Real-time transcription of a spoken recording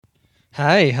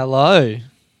Hey, hello.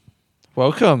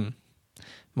 Welcome.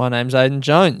 My name's Aidan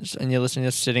Jones, and you're listening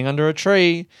to Sitting Under a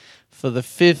Tree for the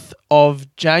 5th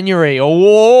of January.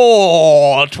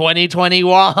 Oh,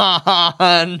 2021. How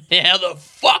the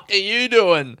fuck are you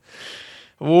doing?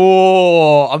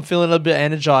 Oh, I'm feeling a bit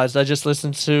energized. I just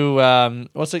listened to,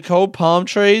 what's it called? Palm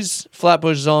Trees?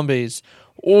 Flatbush Zombies.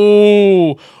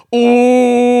 Ooh, ooh.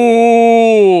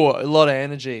 A lot of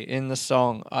energy in the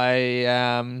song.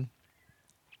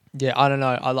 Yeah, I don't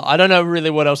know. I don't know really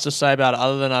what else to say about it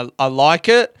other than I like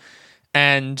it,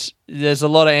 and there's a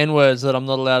lot of N words that I'm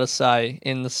not allowed to say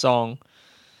in the song.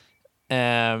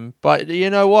 But you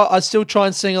know what? I still try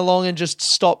and sing along and just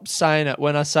stop saying it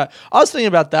when I say. I was thinking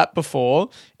about that before.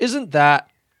 Isn't that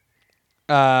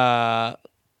uh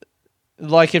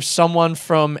like if someone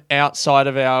from outside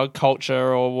of our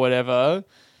culture or whatever,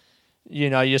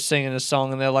 you're singing a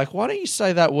song and they're like, "Why don't you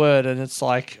say that word?" And it's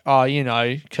like, "Oh,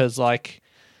 because like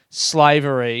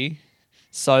slavery."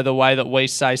 So the way that we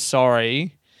say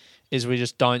sorry is we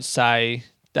just don't say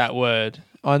that word.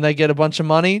 Oh, and they get a bunch of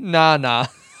money? Nah.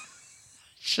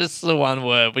 It's just the one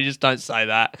word. We just don't say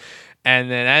that. And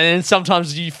then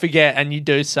sometimes you forget and you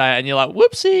do say it and you're like,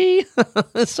 whoopsie.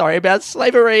 Sorry about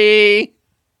slavery.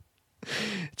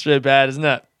 It's really bad, isn't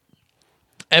it?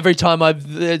 Every time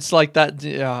it's like that.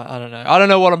 Yeah, I don't know. I don't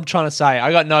know what I'm trying to say.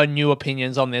 I got no new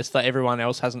opinions on this that everyone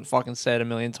else hasn't fucking said a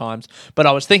million times. But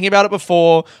I was thinking about it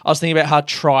before. I was thinking about how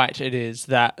trite it is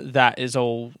that is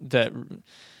all that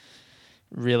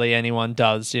really anyone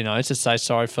does. To say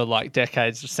sorry for like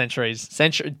decades,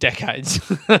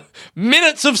 decades,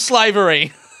 minutes of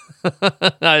slavery.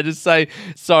 No, just say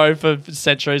sorry for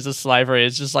centuries of slavery.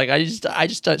 It's just like I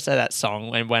just don't say that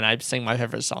song when I sing my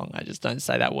favorite song. I just don't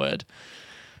say that word.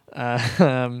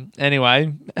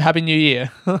 Anyway, Happy New Year.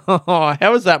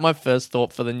 How was that? My first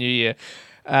thought for the new year.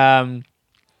 Here's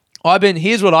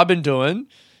what I've been doing.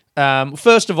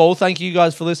 First of all, thank you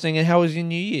guys for listening. And how was your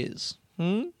New Year's?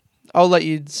 I'll let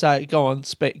you say. Go on,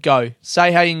 speak. Go.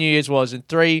 Say how your New Year's was in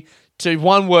 3, 2,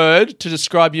 1 word to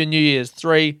describe your New Year's.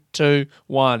 3, 2,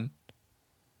 1.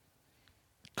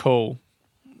 Cool.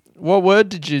 What word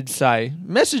did you say?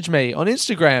 Message me on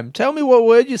Instagram. Tell me what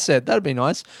word you said. That'd be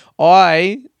nice.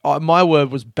 My word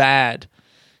was bad.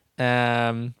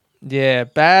 Yeah,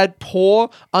 bad, poor,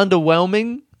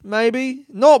 underwhelming, maybe.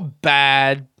 Not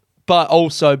bad, but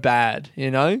also bad,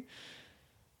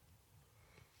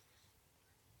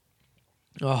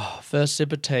 Oh, first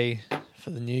sip of tea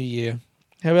for the new year.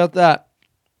 How about that?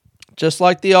 Just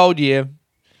like the old year,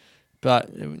 but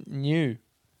new.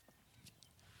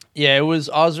 Yeah, it was.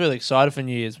 I was really excited for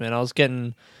New Year's, man. I was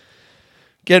getting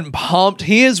pumped.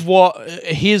 Here's what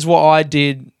I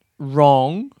did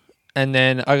wrong, and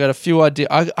then I got a few ideas.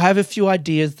 I have a few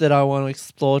ideas that I want to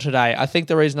explore today. I think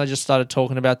the reason I just started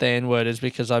talking about the N word is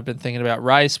because I've been thinking about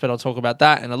race, but I'll talk about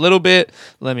that in a little bit.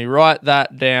 Let me write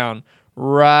that down.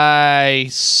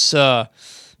 Race.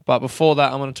 But before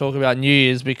that, I'm going to talk about New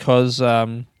Year's because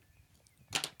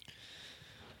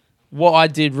what I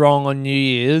did wrong on New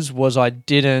Year's was I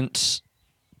didn't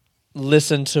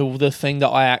listen to the thing that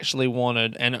I actually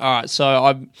wanted. And all right,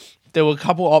 so there were a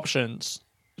couple options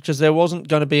because there wasn't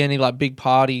going to be any like big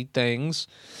party things,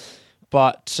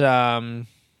 but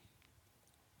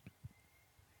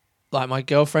like my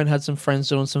girlfriend had some friends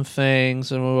doing some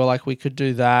things, and we were like we could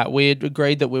do that. We had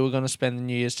agreed that we were going to spend the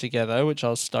New Year's together, which I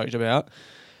was stoked about.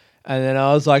 And then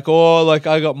I was like, oh, like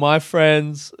I got my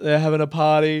friends, they're having a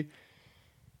party.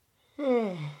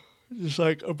 Just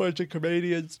like a bunch of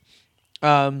comedians.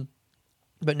 But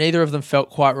neither of them felt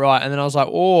quite right. And then I was like,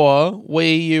 or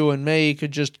we, you and me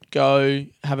could just go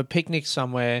have a picnic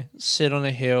somewhere, sit on a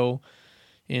hill,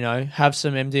 have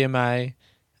some MDMA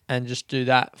and just do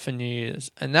that for New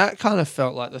Year's. And that kind of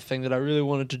felt like the thing that I really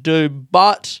wanted to do.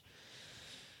 But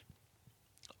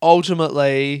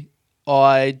ultimately,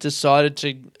 I decided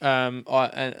to,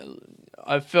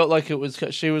 I felt like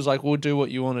she was like, we'll do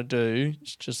what you want to do.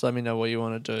 Just let me know what you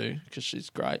want to do because she's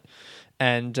great.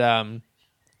 And,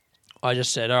 I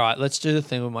just said, all right, let's do the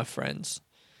thing with my friends.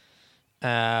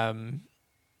 And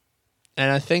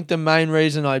I think the main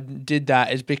reason I did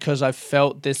that is because I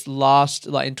felt this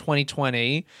like in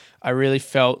 2020, I really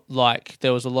felt like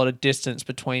there was a lot of distance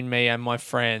between me and my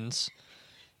friends,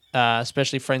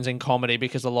 especially friends in comedy,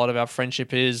 because a lot of our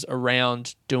friendship is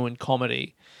around doing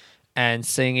comedy and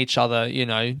seeing each other,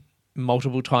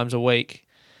 multiple times a week.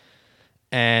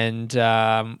 And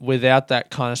without that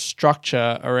kind of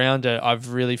structure around it,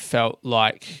 I've really felt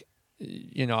like,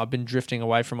 I've been drifting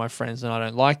away from my friends and I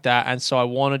don't like that. And so I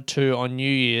wanted to, on New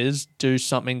Year's, do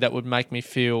something that would make me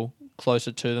feel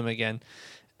closer to them again.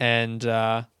 And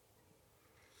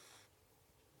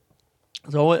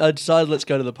So I decided, let's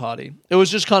go to the party. It was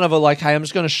just kind of a like, hey, I'm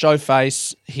just going to show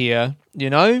face here,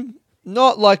 you know?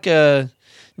 Not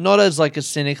as like as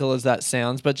cynical as that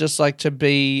sounds, but just like to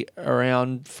be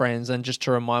around friends and just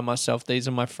to remind myself, these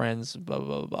are my friends, blah,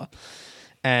 blah, blah, blah.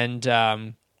 And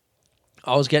I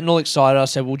was getting all excited. I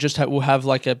said, we'll have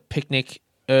like a picnic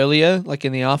earlier, like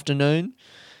in the afternoon.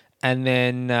 And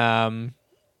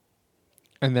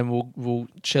then we'll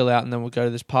chill out, and then we'll go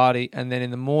to this party. And then in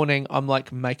the morning, I'm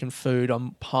like making food.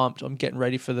 I'm pumped. I'm getting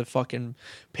ready for the fucking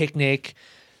picnic.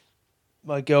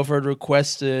 My girlfriend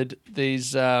requested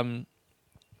these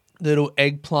little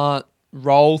eggplant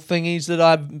roll thingies that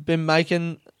I've been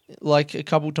making like a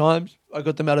couple times. I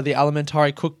got them out of the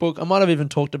Alimentari cookbook. I might have even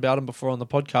talked about them before on the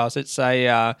podcast. It's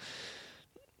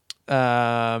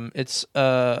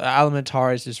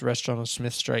Alimentari is this restaurant on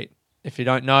Smith Street. If you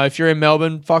don't know, if you're in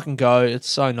Melbourne, fucking go. It's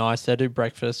so nice. They do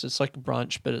breakfast. It's like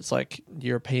brunch, but it's like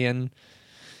European.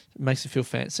 It makes you feel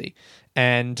fancy.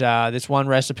 And this one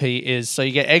recipe is, so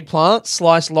you get eggplant,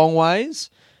 sliced long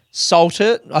ways, salt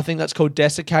it. I think that's called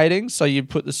desiccating. So you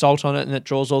put the salt on it and it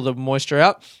draws all the moisture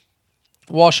out.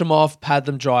 Wash them off, pad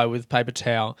them dry with paper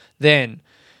towel. Then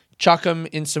chuck them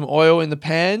in some oil in the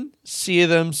pan, sear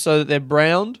them so that they're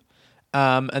browned,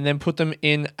 and then put them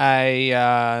in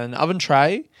an oven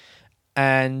tray.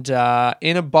 And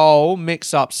in a bowl,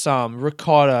 mix up some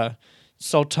ricotta,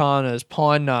 sultanas,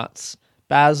 pine nuts,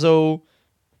 basil,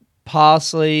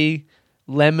 parsley,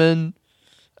 lemon,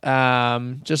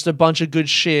 just a bunch of good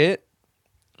shit.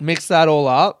 Mix that all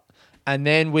up. And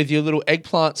then with your little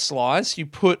eggplant slice, you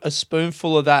put a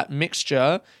spoonful of that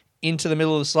mixture into the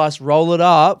middle of the slice, roll it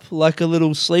up like a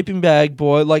little sleeping bag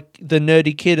boy, like the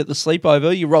nerdy kid at the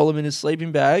sleepover. You roll him in his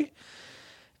sleeping bag.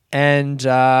 And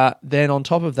then on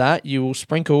top of that, you will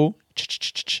sprinkle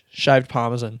shaved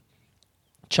Parmesan.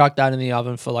 Chuck that in the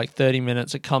oven for like 30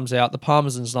 minutes. It comes out. The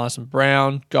Parmesan's nice and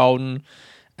brown, golden.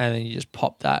 And then you just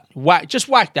pop that. Just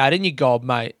whack that in your gob,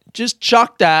 mate. Just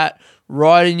chuck that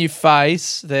right in your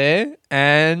face there.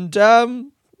 And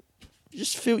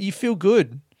you feel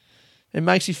good. It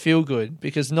makes you feel good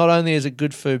because not only is it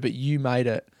good food, but you made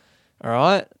it. All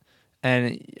right?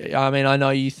 And I mean, I know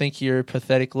you think you're a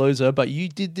pathetic loser, but you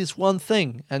did this one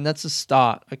thing, and that's a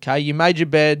start, okay? You made your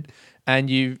bed, and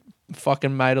you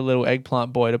fucking made a little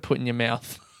eggplant boy to put in your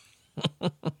mouth.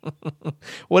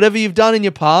 Whatever you've done in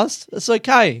your past, it's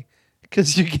okay,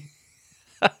 because you.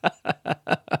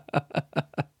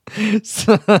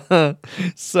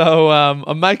 So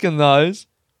I'm making those,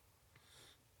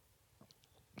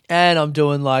 and I'm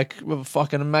doing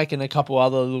I'm making a couple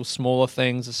other little smaller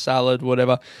things, a salad,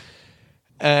 whatever.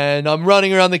 And I'm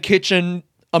running around the kitchen.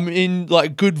 I'm in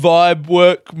like good vibe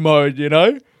work mode, you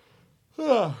know?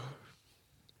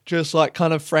 Just like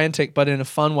kind of frantic, but in a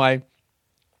fun way.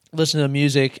 Listen to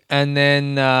music. And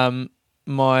then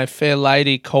my fair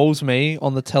lady calls me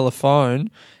on the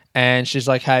telephone and she's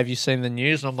like, hey, have you seen the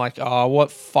news? And I'm like, oh,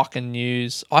 what fucking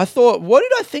news? What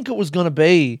did I think it was going to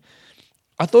be?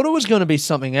 I thought it was going to be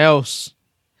something else.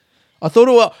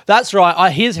 That's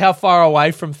right. Here's how far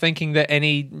away from thinking that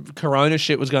any corona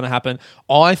shit was going to happen.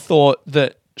 I thought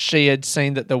that she had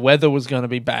seen that the weather was going to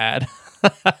be bad.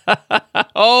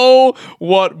 Oh,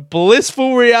 what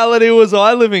blissful reality was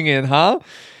I living in, huh?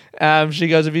 She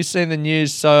goes, have you seen the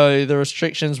news? So the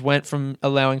restrictions went from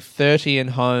allowing 30 in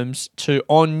homes to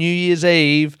on New Year's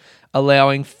Eve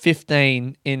allowing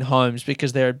 15 in homes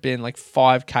because there had been like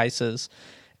 5 cases.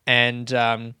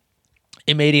 And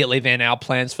immediately then our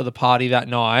plans for the party that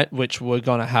night, which we're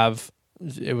going to have,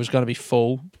 it was going to be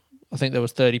full. I think there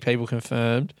was 30 people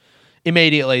confirmed.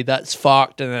 Immediately that's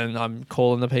fucked. And then I'm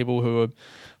calling the people who are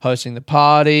hosting the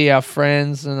party, our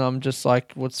friends, and I'm just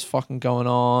like, what's fucking going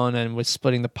on? And we're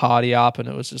splitting the party up and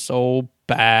it was just all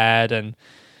bad. And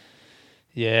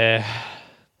yeah,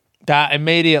 that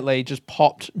immediately just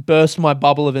burst my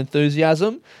bubble of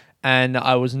enthusiasm. And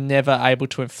I was never able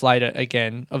to inflate it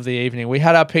again of the evening. We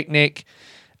had our picnic.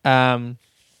 My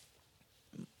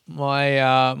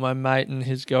mate and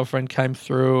his girlfriend came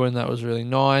through, and that was really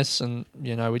nice. And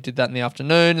you know, we did that in the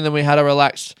afternoon, and then we had a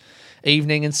relaxed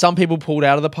evening. And some people pulled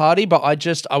out of the party, but I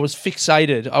was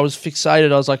fixated. I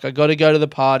was like, I got to go to the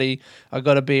party. I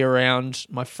got to be around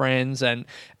my friends, and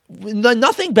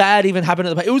nothing bad even happened at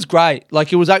the party. It was great.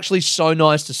 Like, it was actually so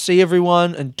nice to see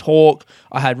everyone and talk.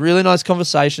 I had really nice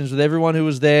conversations with everyone who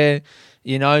was there.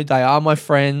 You know, they are my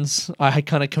friends. I had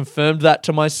kind of confirmed that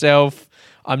to myself.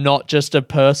 I'm not just a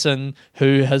person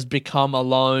who has become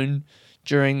alone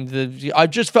during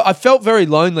I felt very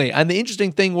lonely. And the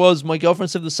interesting thing was my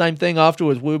girlfriend said the same thing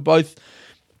afterwards. We were both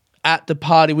at the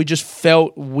party. We just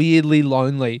felt weirdly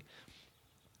lonely.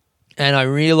 And I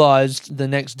realized the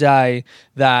next day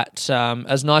that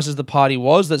as nice as the party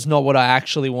was, that's not what I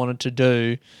actually wanted to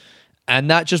do. And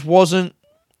that just wasn't...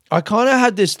 I kind of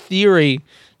had this theory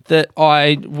that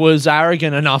I was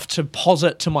arrogant enough to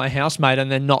posit to my housemate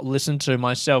and then not listen to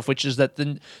myself, which is that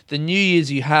the New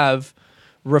Year's you have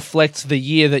reflects the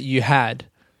year that you had.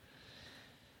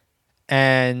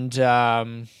 And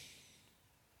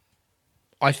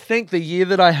I think the year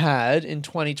that I had in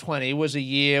 2020 was a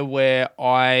year where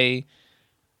I,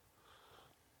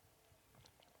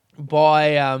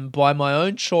 by my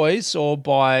own choice or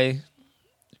by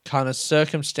kind of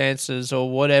circumstances or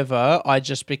whatever, I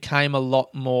just became a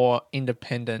lot more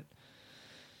independent.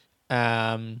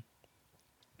 Maybe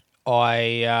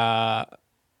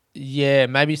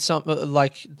some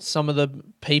of the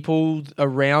people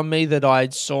around me that I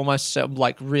saw myself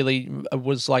like really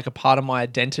was like a part of my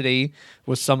identity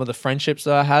was some of the friendships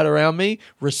that I had around me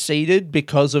receded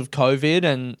because of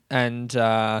COVID and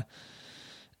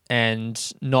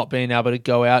not being able to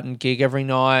go out and gig every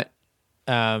night.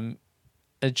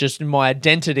 Just my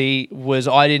identity was,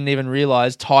 I didn't even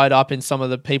realize, tied up in some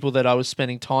of the people that I was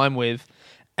spending time with.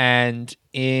 And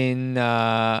and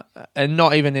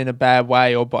not even in a bad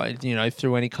way or by,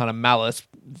 through any kind of malice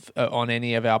on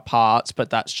any of our parts, but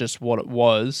that's just what it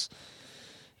was.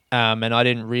 And I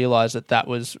didn't realize that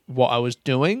was what I was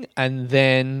doing. And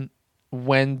then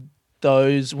when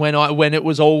it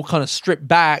was all kind of stripped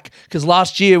back, because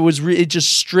last year it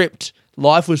just stripped.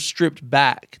 Life was stripped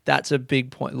back. That's a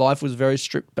big point. Life was very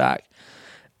stripped back.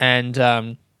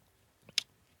 And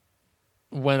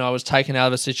when I was taken out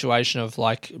of a situation of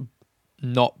like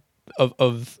not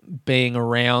of being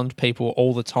around people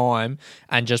all the time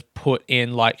and just put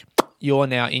in like, you're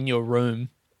now in your room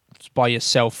by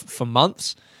yourself for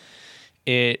months,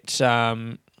 it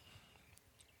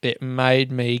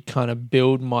made me kind of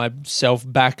build myself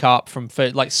back up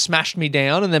smashed me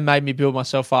down and then made me build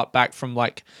myself up back from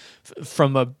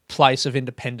a place of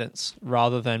independence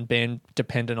rather than being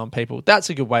dependent on people. That's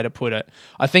a good way to put it.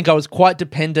 I think I was quite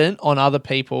dependent on other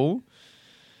people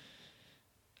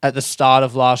at the start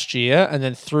of last year, and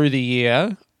then through the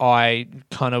year, I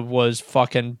kind of was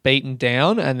fucking beaten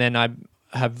down, and then I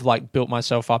have like built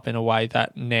myself up in a way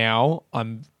that now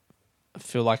I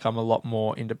feel like I'm a lot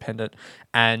more independent.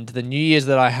 And the New Year's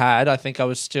that I had, I think I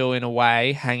was still in a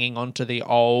way hanging on to the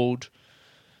old,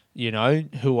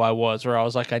 who I was, where I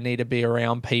was like, I need to be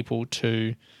around people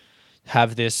to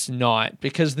have this night,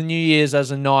 because the New Year's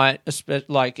as a night,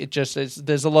 like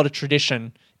there's a lot of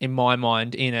tradition in my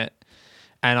mind in it.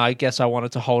 And I guess I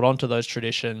wanted to hold on to those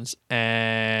traditions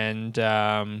and,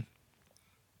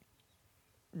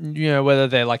 whether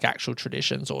they're like actual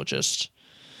traditions or just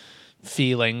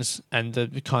feelings and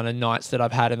the kind of nights that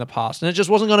I've had in the past. And it just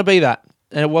wasn't going to be that.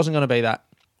 And it wasn't going to be that.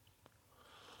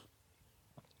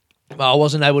 I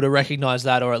wasn't able to recognize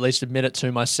that or at least admit it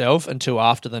to myself until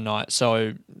after the night.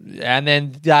 So, and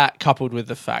then that coupled with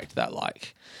the fact that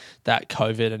like that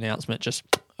COVID announcement just,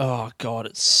 oh God,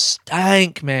 it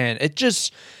stank, man. It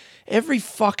just, every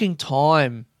fucking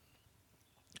time.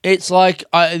 It's like,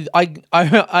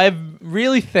 I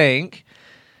really think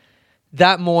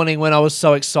that morning when I was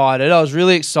so excited, I was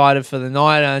really excited for the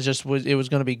night and it was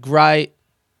going to be great.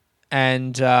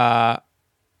 And,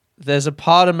 there's a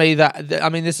part of me that, I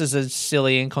mean, this is a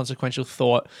silly, inconsequential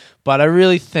thought, but I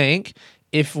really think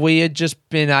if we had just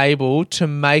been able to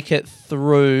make it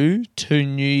through to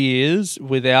New Year's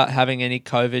without having any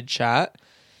COVID chat,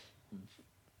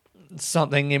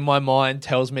 something in my mind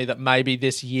tells me that maybe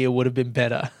this year would have been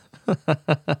better.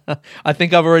 I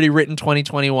think I've already written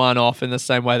 2021 off in the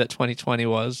same way that 2020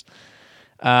 was.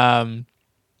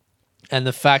 And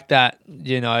the fact that,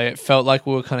 it felt like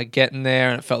we were kind of getting there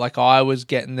and it felt like I was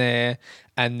getting there.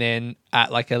 And then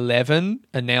at like 11,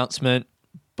 announcement,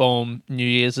 boom, New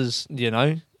Year's is,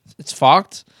 it's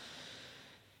fucked.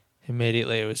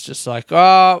 Immediately it was just like,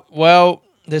 oh, well,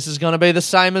 this is going to be the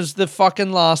same as the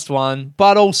fucking last one.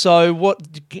 But also,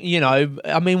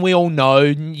 we all know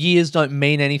years don't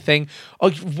mean anything.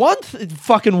 One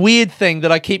fucking weird thing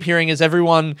that I keep hearing is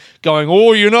everyone going,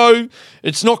 oh,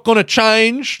 it's not going to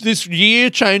change this year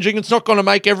changing. It's not going to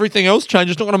make everything else change.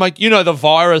 It's not going to make, the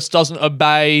virus doesn't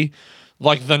obey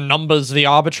like the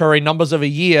arbitrary numbers of a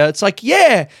year. It's like,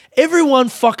 yeah, everyone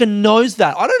fucking knows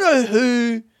that. I don't know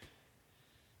who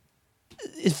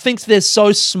thinks they're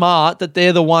so smart that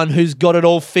they're the one who's got it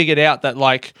all figured out, that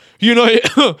like,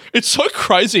 it's so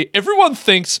crazy. Everyone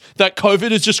thinks that COVID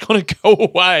is just going to go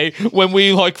away when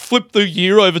we like flip the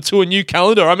year over to a new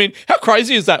calendar. I mean, how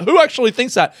crazy is that? Who actually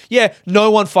thinks that? Yeah,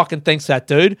 no one fucking thinks that,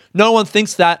 dude. No one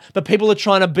thinks that, but people are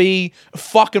trying to be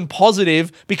fucking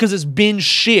positive because it's been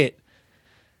shit.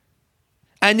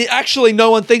 And actually no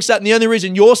one thinks that, and the only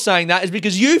reason you're saying that is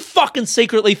because you fucking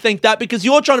secretly think that because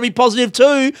you're trying to be positive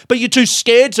too, but you're too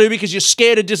scared to because you're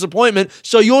scared of disappointment,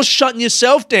 so you're shutting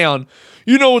yourself down.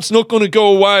 You know it's not going to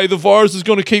go away. The virus is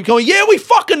going to keep going. Yeah, we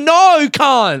fucking know,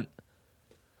 cunt.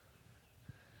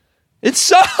 It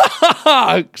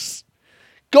sucks.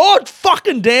 God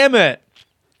fucking damn it.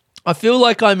 I feel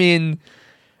like I'm in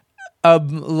a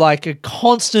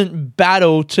constant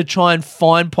battle to try and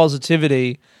find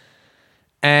positivity.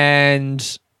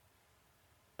 And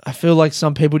I feel like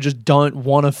some people just don't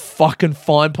want to fucking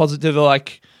find positivity.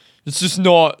 Like, it's just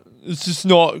not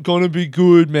going to be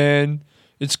good, man.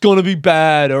 It's going to be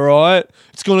bad, all right?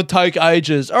 It's going to take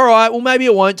ages. All right, well, maybe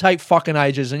it won't take fucking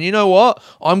ages. And you know what?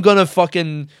 I'm going to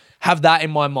fucking have that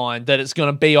in my mind, that it's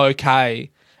going to be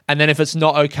okay. And then if it's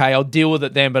not okay, I'll deal with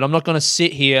it then. But I'm not going to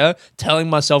sit here telling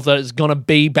myself that it's going to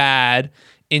be bad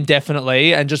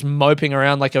indefinitely and just moping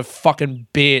around like a fucking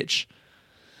bitch.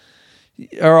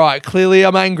 All right, clearly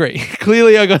I'm angry.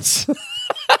 Clearly I got...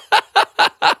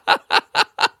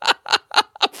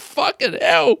 Fucking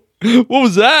hell. What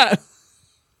was that?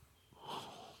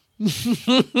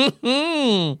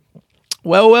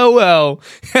 Well.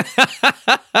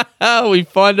 We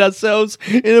find ourselves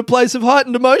in a place of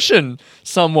heightened emotion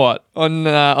somewhat on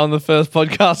the first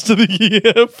podcast of the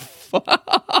year. Fuck.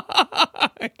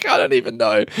 I don't even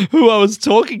know who I was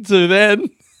talking to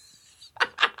then.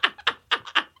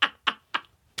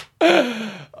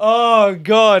 Oh,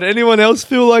 God. Anyone else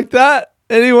feel like that?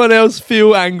 Anyone else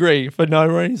feel angry for no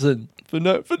reason? For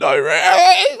no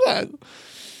reason.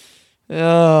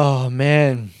 Oh,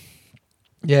 man.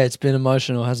 Yeah, it's been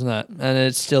emotional, hasn't it? And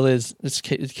it still is.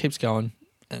 It keeps going.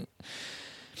 And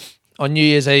on New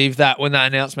Year's Eve, when that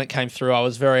announcement came through, I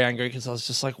was very angry because I was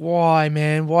just like, why,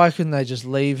 man? Why couldn't they just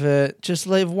leave it? Just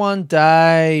leave one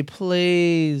day,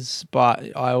 please.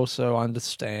 But I also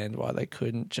understand why they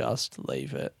couldn't just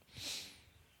leave it.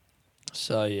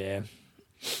 So, yeah.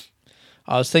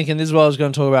 I was thinking, this is what I was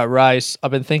going to talk about race.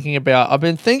 I've been thinking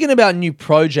about new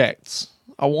projects.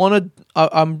 I want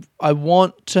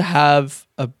to have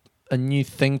a new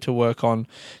thing to work on,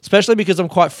 especially because I'm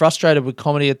quite frustrated with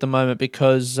comedy at the moment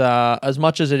because as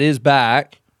much as it is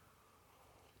back,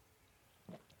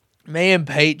 me and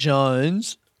Pete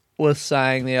Jones were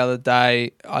saying the other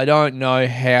day, I don't know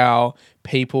how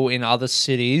people in other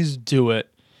cities do it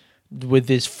with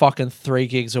this fucking 3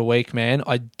 gigs a week, man.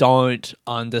 I don't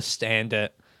understand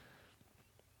it.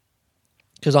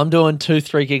 Because I'm doing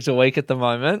 2-3 gigs a week at the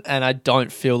moment, and I don't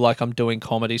feel like I'm doing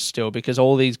comedy still because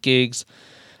all these gigs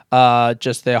are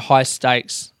just, they're high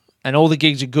stakes. And all the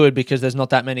gigs are good because there's not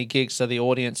that many gigs, so the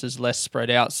audience is less spread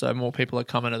out, so more people are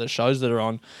coming to the shows that are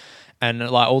on. And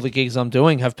like all the gigs I'm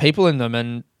doing have people in them,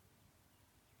 and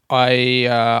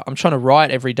I'm trying to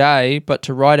write every day, but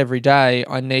to write every day,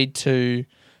 I need to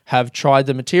have tried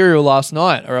the material last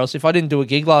night, or else if I didn't do a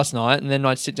gig last night and then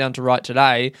I'd sit down to write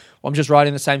today, I'm just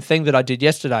writing the same thing that I did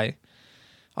yesterday.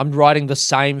 I'm writing the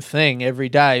same thing every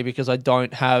day because I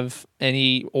don't have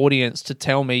any audience to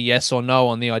tell me yes or no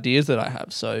on the ideas that I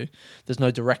have. So there's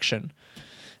no direction,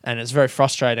 and it's very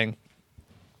frustrating.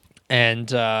 And,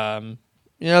 the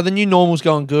new normal's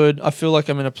going good. I feel like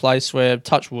I'm in a place where,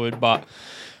 touch wood, but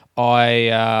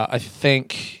I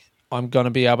think I'm going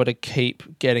to be able to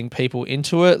keep getting people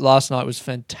into it. Last night was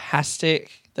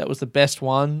fantastic. That was the best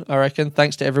one, I reckon.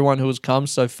 Thanks to everyone who has come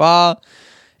so far.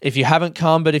 If you haven't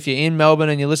come, but if you're in Melbourne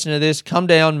and you're listening to this, come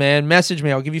down, man. Message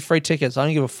me. I'll give you free tickets. I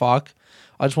don't give a fuck.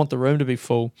 I just want the room to be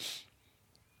full.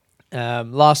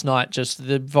 Last night, just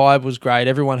the vibe was great.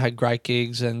 Everyone had great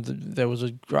gigs, and there was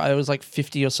like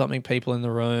 50 or something people in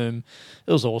the room.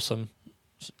 It was awesome.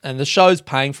 And the show's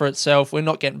paying for itself. We're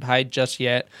not getting paid just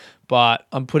yet, but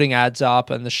I'm putting ads up,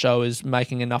 and the show is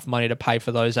making enough money to pay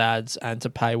for those ads and to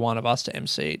pay one of us to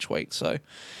MC each week. So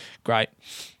great.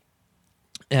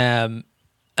 And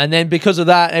then because of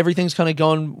that, everything's kind of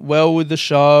gone well with the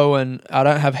show, and I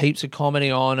don't have heaps of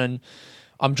comedy on, and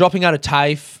I'm dropping out of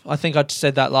TAFE. I think I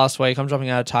said that last week. I'm dropping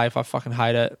out of TAFE. I fucking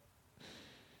hate it.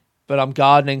 But I'm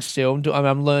gardening still.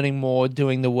 I'm learning more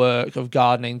doing the work of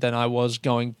gardening than I was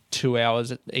going 2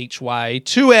 hours each way.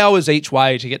 2 hours each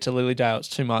way to get to Lilydale. It's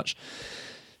too much.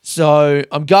 So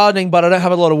I'm gardening, but I don't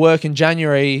have a lot of work in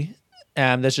January.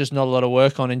 There's just not a lot of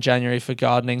work on in January for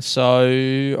gardening. So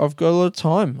I've got a lot of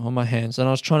time on my hands. And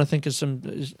I was trying to think of some...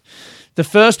 The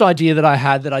first idea that I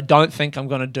had that I don't think I'm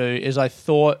going to do is I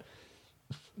thought...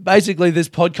 Basically this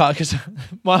podcast... Because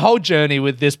my whole journey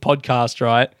with this podcast,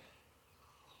 right...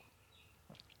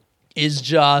 is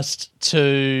just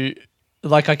to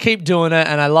like I keep doing it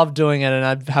and I love doing it and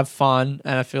I have fun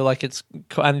and I feel like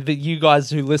and you guys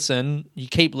who listen, you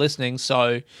keep listening.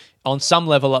 So on some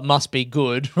level it must be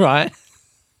good, right?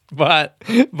 But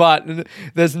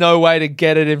there's no way to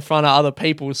get it in front of other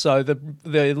people. So the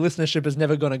listenership is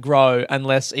never going to grow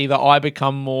unless either I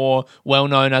become more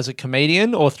well-known as a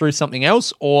comedian or through something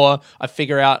else, or I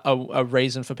figure out a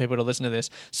reason for people to listen to this.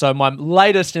 So my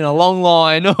latest in a long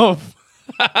line of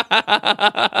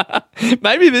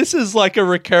maybe this is like a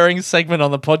recurring segment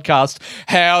on the podcast,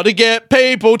 how to get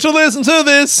people to listen to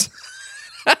this.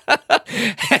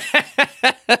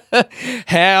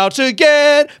 How to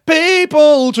get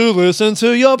people to listen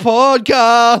to your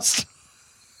podcast.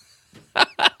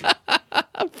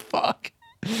 Fuck.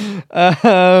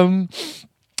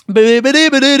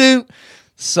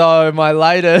 So my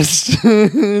latest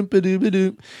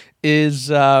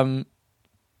is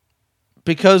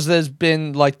because there's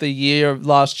been like the year of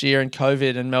last year and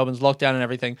COVID and Melbourne's lockdown and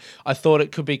everything, I thought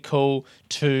it could be cool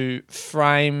to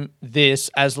frame this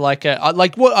as like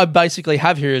like what I basically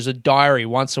have here is a diary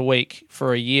once a week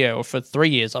for a year, or for 3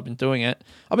 years. I've been doing it.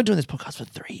 I've been doing this podcast for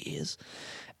 3 years.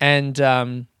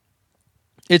 And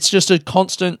it's just a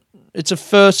constant, it's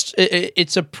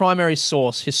a primary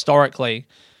source historically,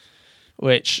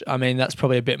 which, I mean, that's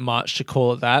probably a bit much to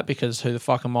call it that because who the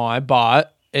fuck am I?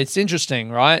 But it's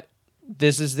interesting, right?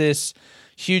 This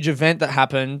huge event that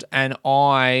happened and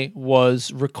I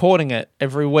was recording it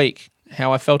every week,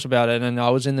 how I felt about it, and I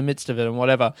was in the midst of it and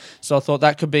whatever. So I thought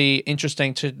that could be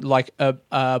interesting to like a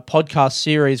podcast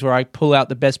series where I pull out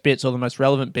the best bits or the most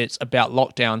relevant bits about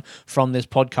lockdown from this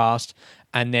podcast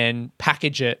and then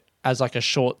package it as like a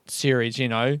short series, you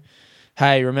know.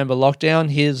 Hey, remember lockdown?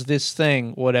 Here's this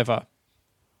thing, whatever.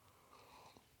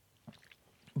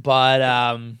 But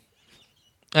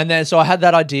and then, so I had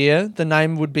that idea. The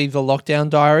name would be The Lockdown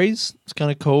Diaries. It's kind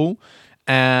of cool.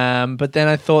 But then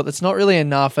I thought that's not really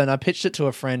enough. And I pitched it to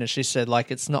a friend and she said,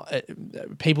 like, it's not,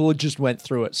 people just went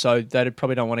through it. So they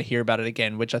probably don't want to hear about it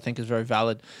again, which I think is very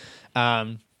valid.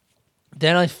 Then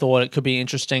I thought it could be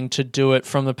interesting to do it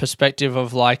from the perspective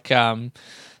of like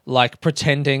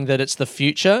pretending that it's the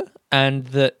future and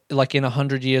that like in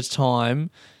 100 years' time,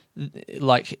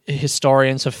 like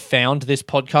historians have found this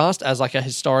podcast as like a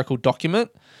historical document,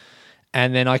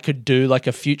 and then I could do like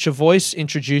a future voice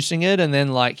introducing it, and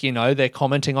then like, you know, they're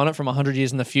commenting on it from 100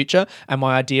 years in the future. And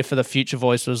my idea for the future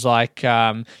voice was like, you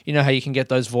know how you can get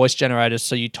those voice generators,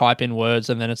 so you type in words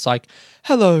and then it's like,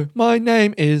 hello, my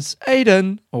name is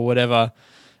Aiden or whatever.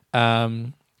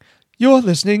 You're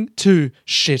listening to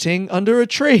Shitting Under a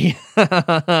Tree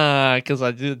because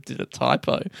I did a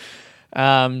typo.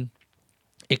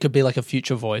 It could be like a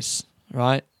future voice,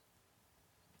 right?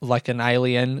 Like an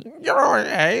alien,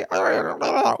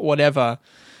 whatever.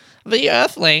 The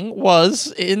Earthling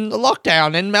was in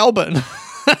lockdown in Melbourne.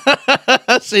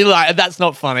 See, like, that's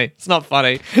not funny. It's not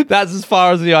funny. That's as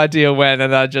far as the idea went,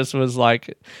 and I just was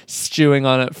like stewing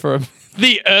on it for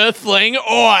the Earthling.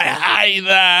 Oh, I hate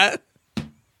that.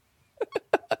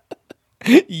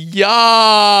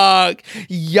 Yuck!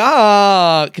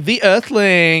 The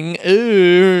Earthling.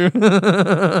 Ooh.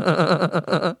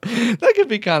 That could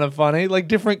be kind of funny. Like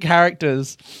different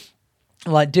characters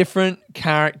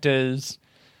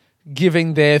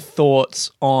giving their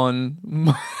thoughts on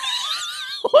my,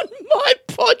 on my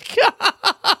podcast.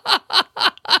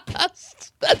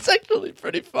 That's actually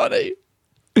pretty funny.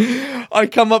 I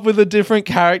come up with a different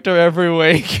character every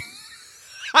week.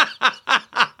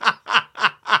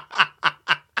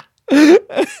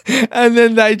 And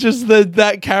then they just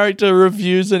that character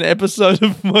reviews an episode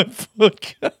of my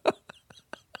podcast.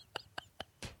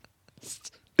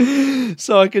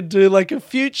 So I could do like a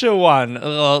future one.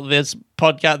 This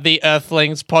podcast, the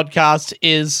Earthlings podcast,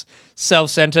 is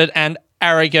self-centered and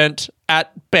arrogant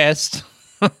at best.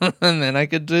 And then I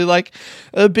could do like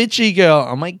a bitchy girl.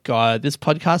 Oh my God, this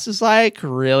podcast is like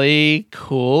really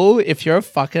cool if you're a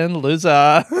fucking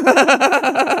loser.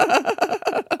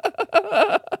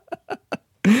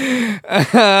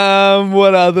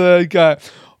 What other guy?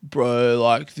 Bro,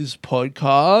 like this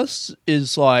podcast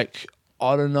is like,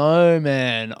 I don't know,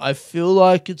 man. I feel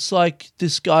like it's like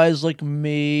this guy's like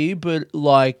me, but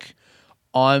like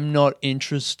I'm not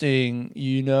interesting,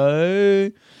 you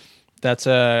know? That's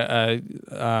a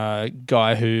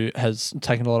guy who has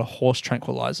taken a lot of horse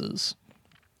tranquilizers.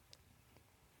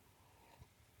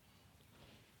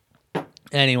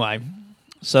 Anyway,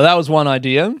 so that was one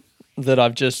idea that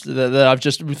I've just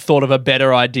thought of a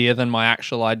better idea than my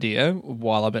actual idea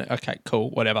while I've been okay, cool,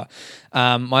 whatever.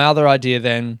 My other idea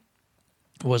then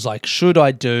was like, should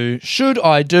I do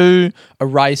a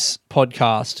race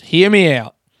podcast? Hear me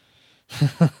out.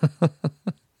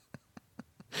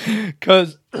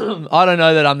 Because I don't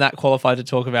know that I'm that qualified to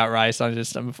talk about race.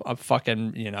 I'm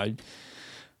fucking,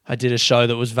 I did a show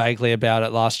that was vaguely about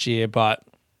it last year, but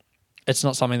it's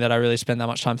not something that I really spend that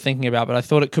much time thinking about. But I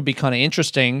thought it could be kind of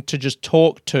interesting to just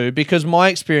talk to, because my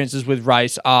experiences with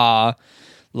race are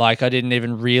like, I didn't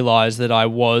even realize that I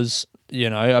was,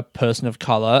 a person of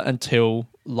color until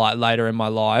like later in my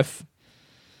life.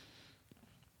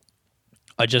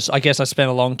 I guess I spent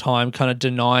a long time kind of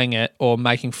denying it or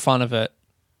making fun of it,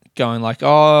 going like,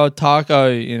 oh,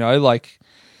 taco, like,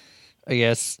 I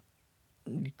guess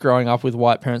growing up with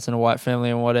white parents and a white family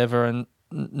and whatever, and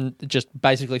just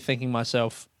basically thinking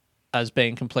myself as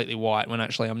being completely white when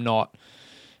actually I'm not.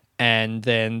 And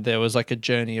then there was like a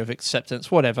journey of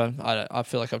acceptance, whatever. I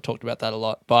feel like I've talked about that a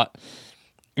lot, but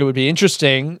it would be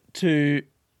interesting to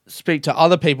speak to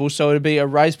other people. So it would be a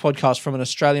race podcast from an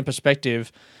Australian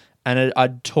perspective, and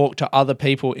I'd talk to other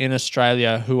people in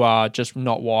Australia who are just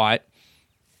not white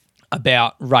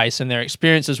about race and their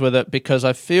experiences with it, because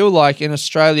I feel like in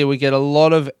Australia we get a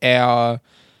lot of our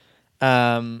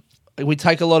we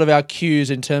take a lot of our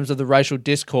cues in terms of the racial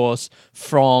discourse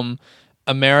from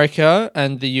America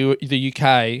and the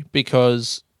UK,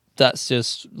 because that's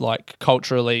just like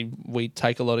culturally we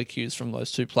take a lot of cues from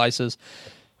those two places.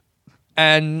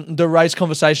 And the race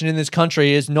conversation in this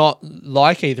country is not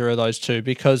like either of those two,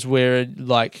 because we're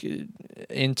like,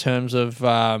 in terms of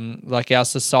like our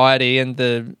society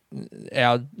and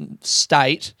our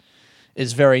state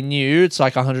is very new. It's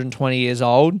like 120 years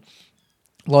old.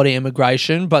 A lot of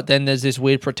immigration, but then there's this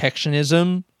weird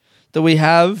protectionism that we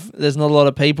have. There's not a lot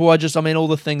of people. all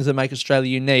the things that make Australia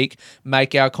unique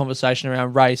make our conversation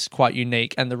around race quite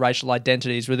unique, and the racial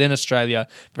identities within Australia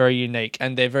very unique.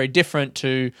 And they're very different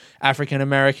to African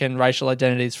American racial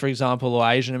identities, for example, or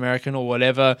Asian American or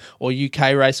whatever, or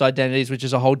UK race identities, which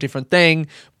is a whole different thing.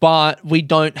 But we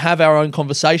don't have our own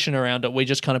conversation around it. We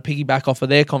just kind of piggyback off of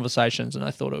their conversations. And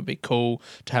I thought it would be cool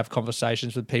to have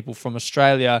conversations with people from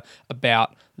Australia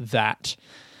about that.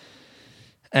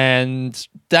 And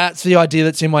that's the idea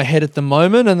that's in my head at the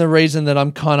moment. And the reason that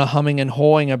I'm kind of humming and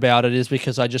hawing about it is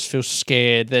because I just feel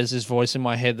scared. There's this voice in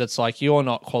my head that's like, you're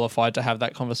not qualified to have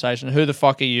that conversation. Who the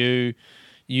fuck are you?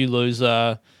 You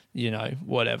loser,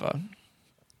 whatever.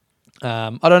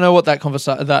 I don't know what that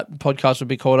podcast would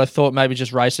be called. I thought maybe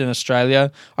just Race in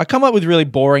Australia. I come up with really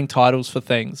boring titles for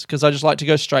things because I just like to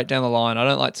go straight down the line. I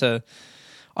don't like to...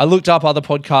 I looked up other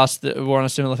podcasts that were on a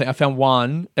similar thing. I found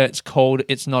one. It's called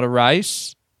It's Not a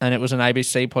Race. And it was an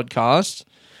ABC podcast,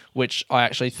 which I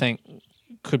actually think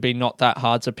could be not that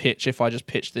hard to pitch. If I just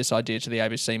pitched this idea to the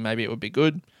ABC, maybe it would be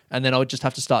good. And then I would just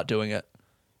have to start doing it.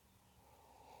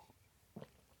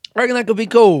 I reckon that could be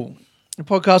cool. A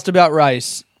podcast about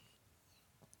race.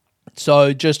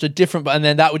 So just a different... And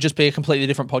then that would just be a completely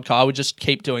different podcast. I would just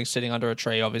keep doing Sitting Under a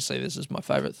Tree. Obviously, this is my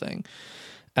favourite thing.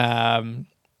 And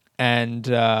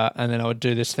then I would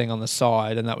do this thing on the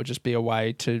side, and that would just be a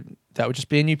way to... That would just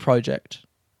be a new project.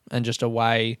 And just a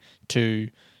way to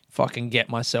fucking get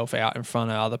myself out in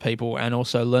front of other people and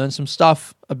also learn some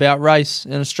stuff about race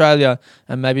in Australia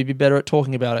and maybe be better at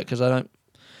talking about it, because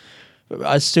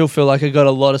I still feel like I got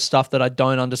a lot of stuff that I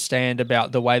don't understand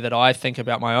about the way that I think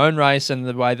about my own race and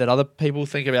the way that other people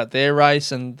think about their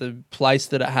race and the place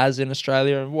that it has in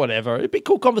Australia and whatever. It'd be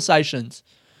cool conversations.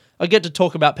 I get to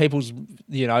talk about people's,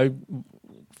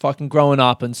 fucking growing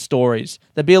up and stories.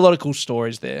 There'd be a lot of cool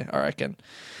stories there, I reckon.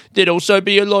 There'd also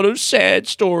be a lot of sad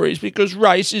stories, because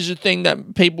race is a thing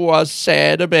that people are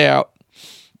sad about.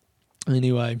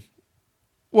 Anyway,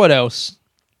 what else?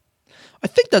 I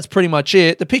think that's pretty much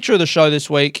it. The picture of the show this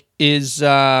week is...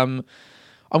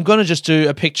 I'm going to just do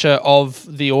a picture of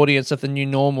the audience at the new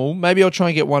normal. Maybe I'll try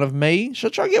and get one of me. Should I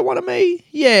try and get one of me?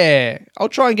 Yeah. I'll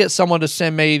try and get someone to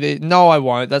send me the... No, I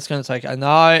won't. That's going to take... No.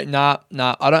 I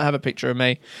don't have a picture of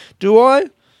me. Do I?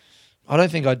 I don't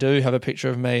think I do have a picture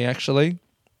of me, actually.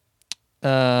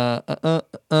 Yeah,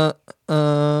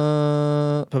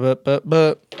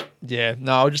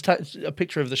 no, I'll just take a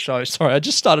picture of the show. Sorry, I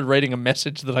just started reading a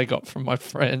message that I got from my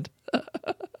friend.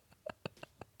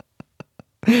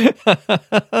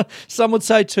 Some would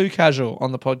say too casual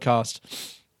on the podcast.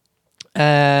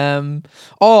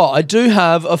 I do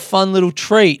have a fun little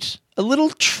treat.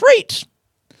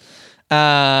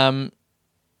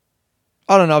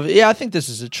 I don't know. Yeah, I think this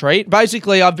is a treat.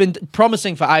 Basically, I've been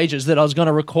promising for ages that I was going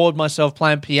to record myself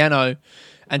playing piano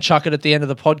and chuck it at the end of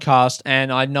the podcast,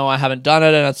 and I know I haven't done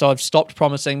it, and so I've stopped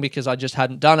promising because I just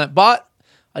hadn't done it, but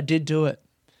I did do it.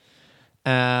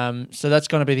 So that's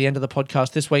going to be the end of the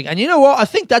podcast this week. And you know what? I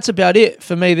think that's about it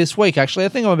for me this week, actually. I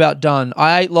think I'm about done.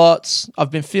 I ate lots.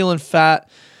 I've been feeling fat.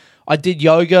 I did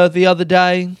yoga the other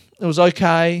day. It was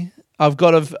okay. I've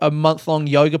got a month-long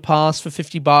yoga pass for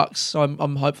 $50. So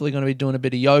I'm hopefully going to be doing a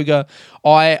bit of yoga.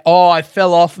 I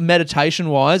fell off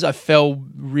meditation-wise. I fell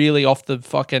really off the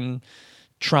fucking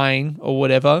train or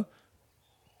whatever.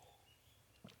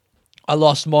 I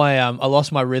lost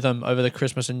my rhythm over the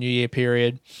Christmas and New Year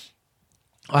period.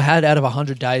 I had out of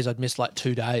 100 days, I'd missed like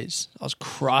 2 days. I was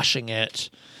crushing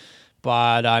it.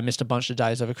 But I missed a bunch of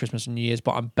days over Christmas and New Year's.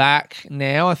 But I'm back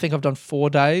now. I think I've done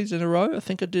 4 days in a row. I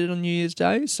think I did it on New Year's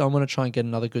Day. So I'm going to try and get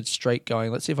another good streak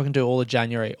going. Let's see if I can do all of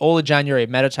January. All of January,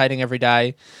 meditating every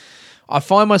day. I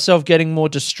find myself getting more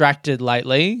distracted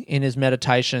lately in his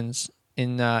meditations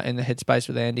in the Headspace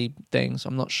with Andy things.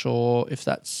 I'm not sure if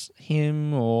that's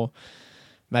him or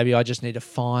maybe I just need to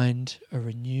find a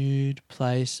renewed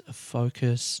place of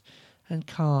focus and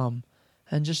calm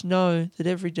and just know that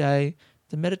every day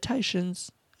the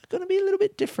meditations are going to be a little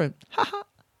bit different. I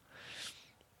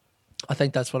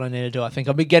think that's what I need to do. I think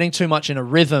I've been getting too much in a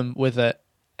rhythm with it,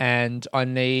 and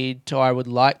I would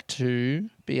like to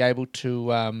be able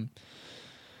to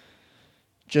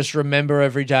just remember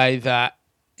every day that,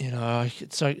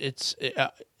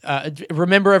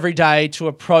 remember every day to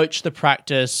approach the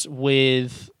practice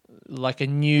with like a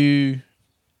new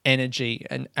energy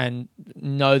and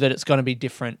know that it's going to be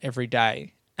different every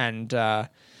day and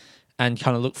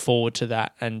kind of look forward to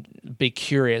that and be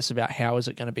curious about how is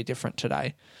it going to be different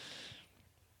today.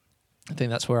 I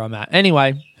think that's where I'm at.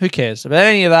 Anyway, who cares about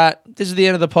any of that? This is the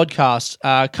end of the podcast.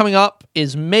 Coming up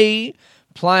is me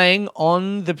playing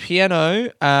on the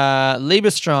piano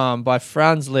Liebestraum by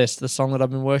Franz Liszt, the song that I've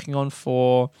been working on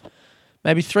for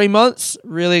maybe 3 months.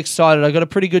 Really excited. I got a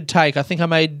pretty good take. I think I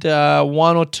made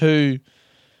 1 or 2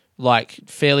 like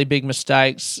fairly big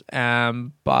mistakes,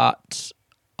 but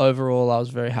overall I was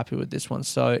very happy with this one.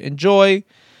 So enjoy.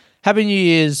 Happy New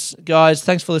Year's, guys.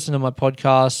 Thanks for listening to my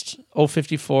podcast. All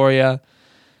 54 of you.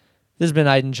 This has been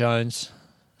Aidan Jones,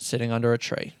 sitting under a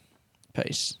tree.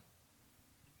 Peace.